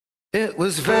It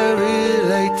was very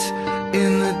late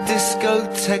in the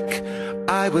discotheque.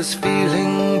 I was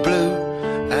feeling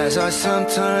blue, as I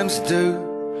sometimes do.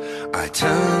 I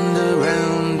turned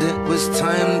around, it was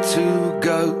time to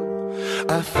go.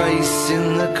 A face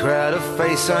in the crowd, a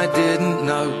face I didn't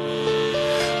know.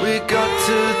 We got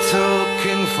to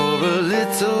talking for a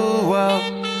little while.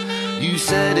 You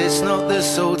said it's not the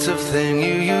sort of thing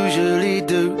you usually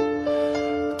do,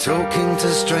 talking to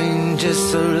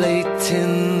strangers so late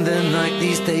in the night.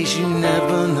 These days you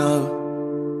never know.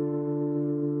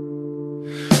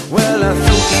 Well, I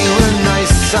thought you were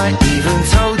nice, I even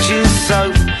told you so,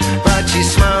 but you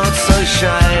smiled so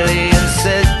shyly and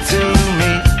said to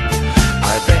me,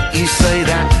 I bet you say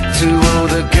that to all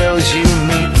the girls you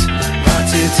meet, but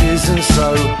it isn't so.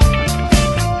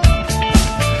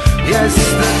 Yes,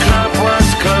 the club was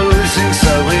closing,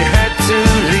 so we had to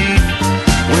leave.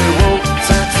 We walked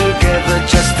out together,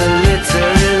 just a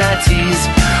little at ease.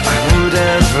 I would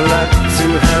have liked to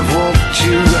have walked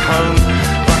you home,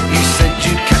 but you said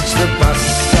you'd catch the bus,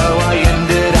 so I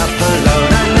ended up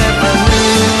alone. I never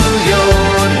knew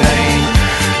your name,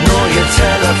 nor your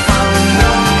telephone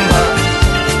number.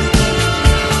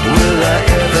 Will I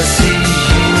ever see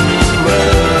you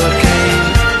again?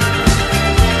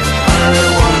 I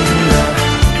wonder.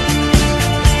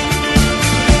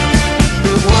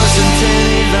 It wasn't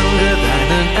any longer than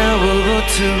an hour or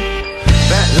two.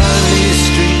 That lonely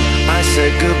street, I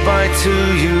said goodbye to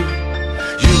you.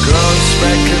 You glanced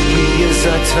back at me as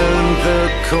I turned the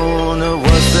corner.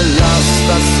 Was the last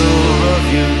I saw of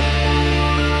you.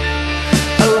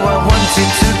 Oh, I wanted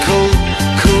to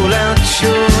call out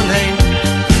your name,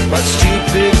 but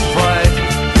stupid pride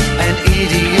and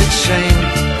idiot shame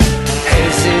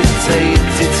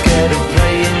hesitated, scared of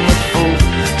playing the fool.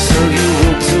 So you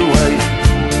walked away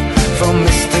from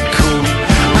Mr. Cool.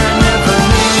 I never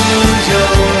knew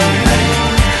your name,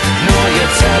 nor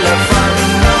your telephone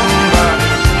number.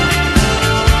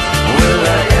 Will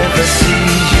I ever see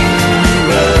you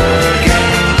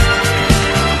again?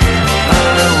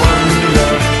 I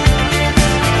wonder.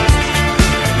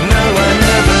 No, I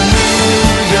never knew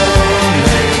your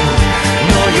name,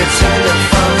 nor your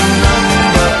telephone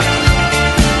number.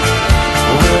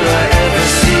 Will I ever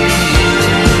see you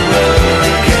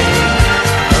again?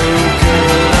 Oh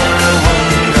girl, I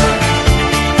wonder.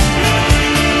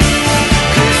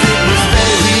 'Cause it was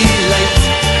very late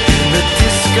in the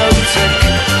discotheque.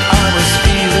 I was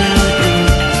feeling blue,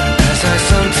 as I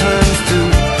sometimes do.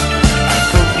 I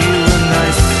thought you were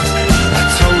nice, I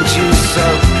told you so,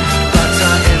 but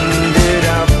I ended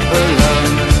up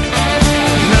alone.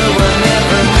 No, I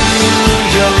never knew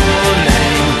your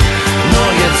name, nor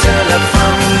your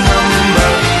telephone number.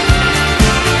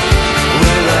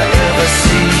 Will I ever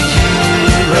see you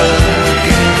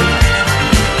again?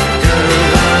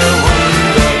 Girl, I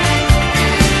wonder.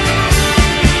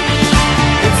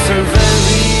 It's so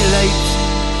very late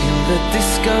in the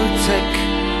discotheque,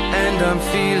 and I'm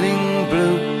feeling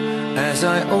blue, as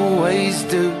I always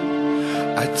do.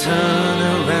 I turn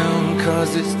around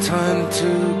 'cause it's time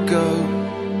to go.